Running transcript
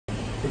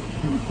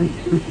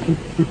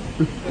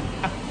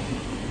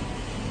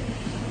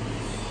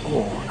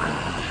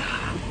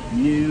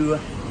New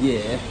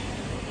year,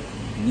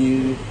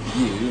 new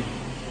you,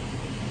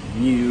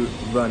 new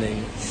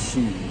running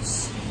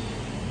shoes.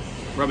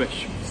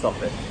 Rubbish.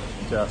 Stop it.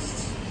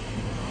 Just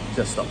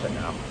stop it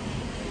now.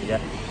 Yeah.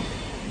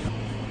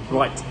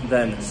 Right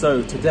then,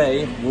 so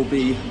today will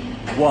be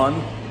one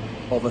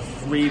of a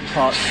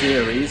 3-part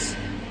series,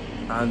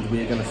 and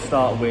we're going to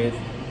start with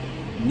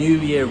New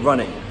Year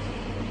running.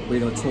 We're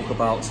going to talk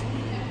about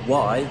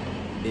why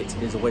it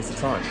is a waste of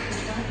time.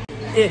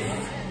 If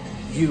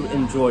you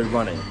enjoy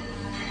running,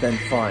 then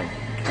fine,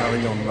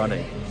 carry on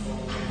running.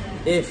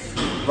 If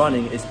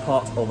running is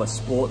part of a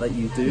sport that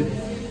you do,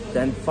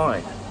 then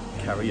fine,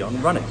 carry on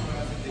running.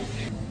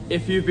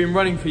 If you've been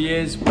running for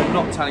years, we're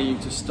not telling you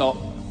to stop,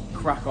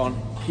 crack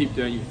on, keep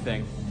doing your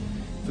thing.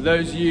 For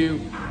those of you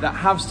that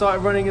have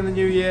started running in the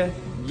new year,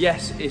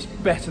 yes, it's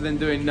better than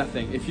doing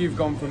nothing. If you've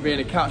gone from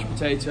being a couch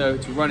potato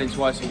to running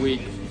twice a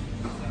week,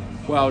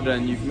 well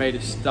done, you've made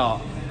a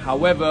start.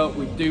 However,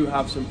 we do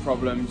have some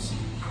problems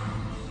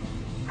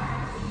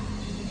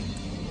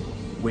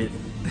with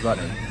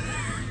running.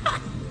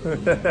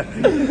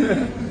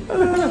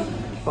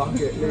 Fuck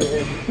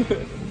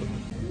it,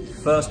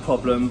 First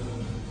problem,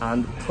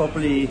 and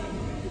probably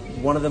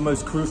one of the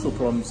most crucial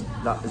problems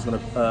that is going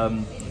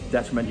to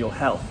detriment your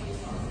health,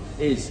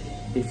 is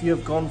if you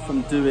have gone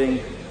from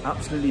doing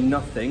absolutely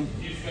nothing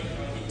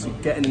to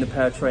getting in a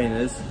pair of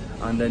trainers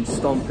and then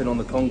stomping on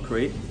the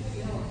concrete,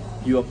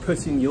 you are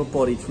putting your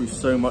body through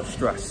so much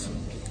stress.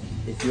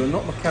 If you're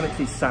not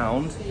mechanically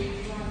sound,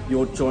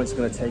 your joints are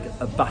going to take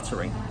a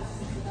battering.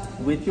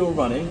 With your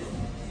running,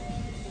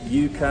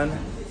 you can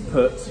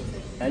put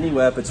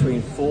anywhere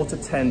between 4 to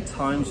 10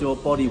 times your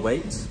body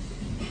weight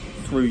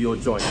through your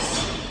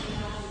joints.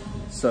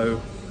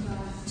 So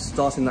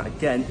starting that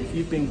again, if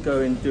you've been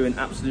doing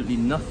absolutely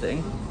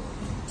nothing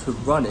to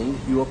running,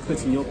 you are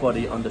putting your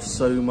body under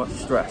so much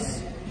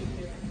stress.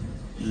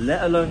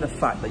 Let alone the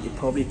fact that you're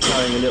probably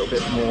carrying a little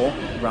bit more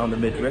around the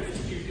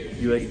midriff,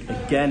 you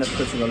again are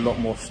putting a lot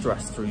more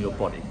stress through your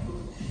body.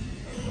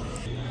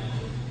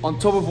 On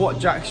top of what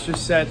Jack's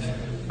just said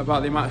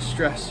about the amount of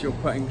stress you're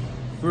putting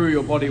through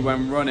your body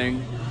when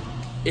running,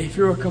 if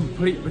you're a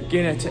complete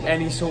beginner to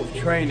any sort of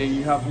training,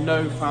 you have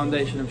no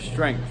foundation of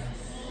strength.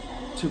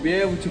 To be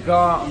able to go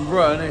out and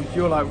run, if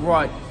you're like,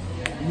 right,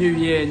 new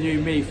year,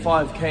 new me,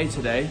 5K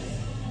today,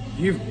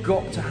 you've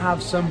got to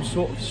have some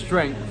sort of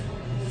strength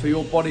for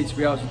your body to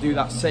be able to do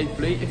that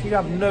safely. If you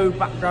have no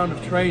background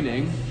of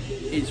training,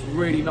 it's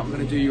really not going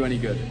to do you any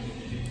good.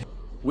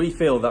 We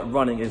feel that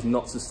running is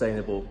not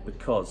sustainable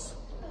because,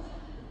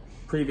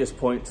 previous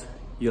point,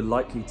 you're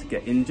likely to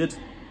get injured.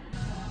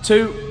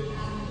 2,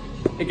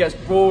 it gets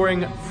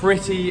boring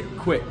pretty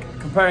quick.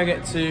 Comparing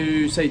it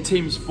to, say,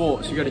 team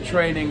sports, you go to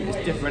training, it's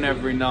different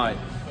every night.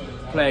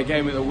 Play a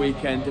game at the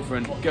weekend,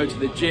 different. Go to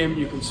the gym,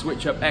 you can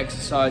switch up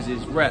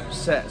exercises, reps,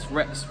 sets,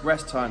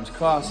 rest times,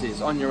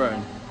 classes on your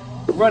own.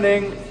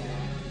 Running,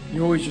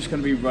 you're always just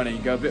going to be running.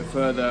 You go a bit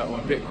further or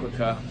a bit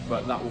quicker,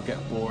 but that will get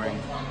boring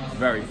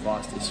very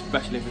fast,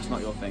 especially if it's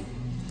not your thing.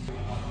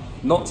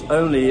 Not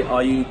only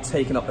are you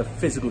taking up a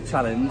physical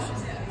challenge,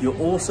 you're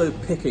also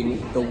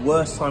picking the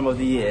worst time of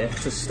the year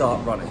to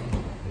start running.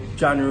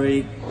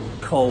 January,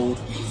 cold,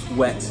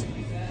 wet,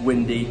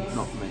 windy.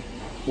 Not for me.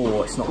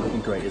 Oh, it's not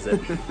looking great, is it?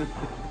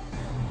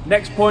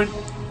 Next point,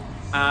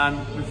 and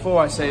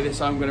before I say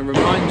this, I'm going to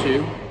remind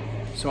you,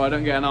 so I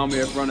don't get an army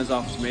of runners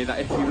after me, that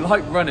if you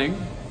like running,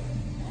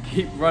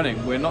 keep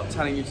running. We're not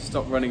telling you to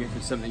stop running if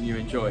it's something you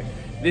enjoy.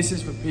 This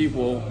is for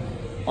people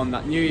on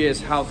that New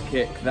Year's health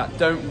kick that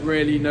don't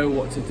really know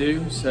what to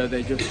do, so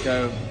they just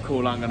go,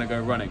 cool, I'm going to go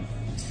running.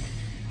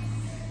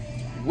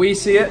 We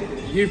see it,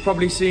 you've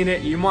probably seen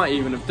it, you might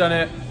even have done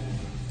it.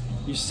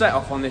 You set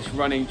off on this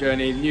running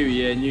journey, new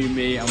year, new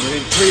me, and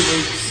within 3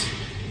 weeks,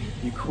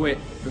 you quit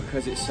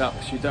because it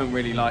sucks, you don't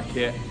really like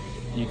it,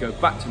 you go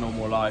back to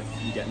normal life,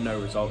 you get no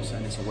results,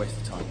 and it's a waste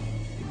of time.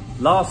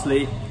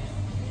 Lastly,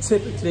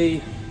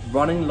 typically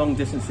running long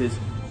distances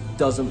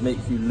doesn't make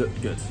you look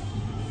good.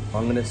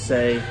 I'm going to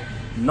say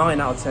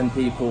 9 out of 10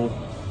 people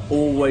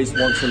always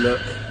want to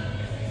look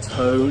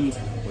toned.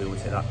 We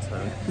always say that,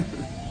 toned.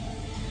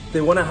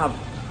 They want to have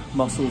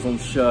muscles on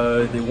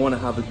show, they want to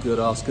have a good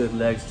ass, good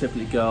legs,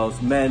 typically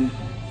girls. Men,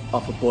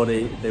 upper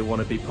body, they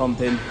want to be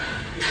pumping.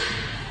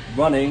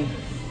 Running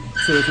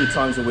 2 or 3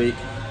 times a week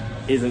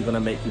isn't going to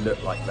make you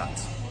look like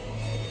that.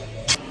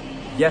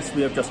 Yes,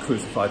 we have just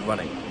crucified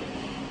running,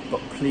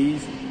 but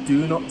please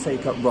do not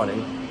take up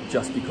running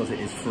just because it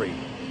is free.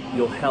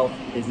 Your health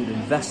is an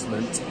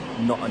investment,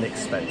 not an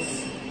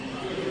expense.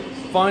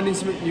 Finding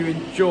something you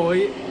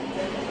enjoy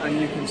and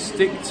you can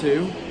stick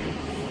to,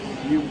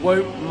 you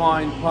won't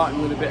mind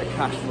parting with a bit of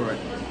cash for it.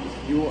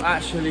 You will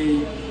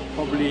actually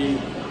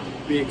probably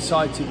be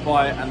excited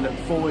by it and look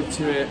forward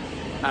to it,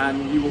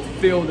 and you will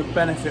feel the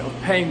benefit of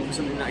paying for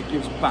something that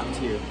gives back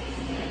to you,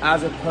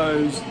 as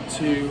opposed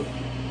to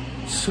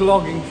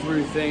slogging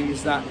through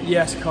things that,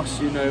 yes,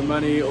 cost you no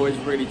money or is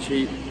really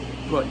cheap,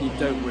 but you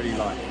don't really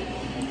like.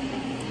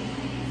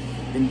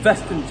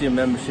 invest in gym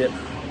membership,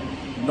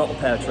 not a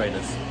pair of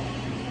trainers.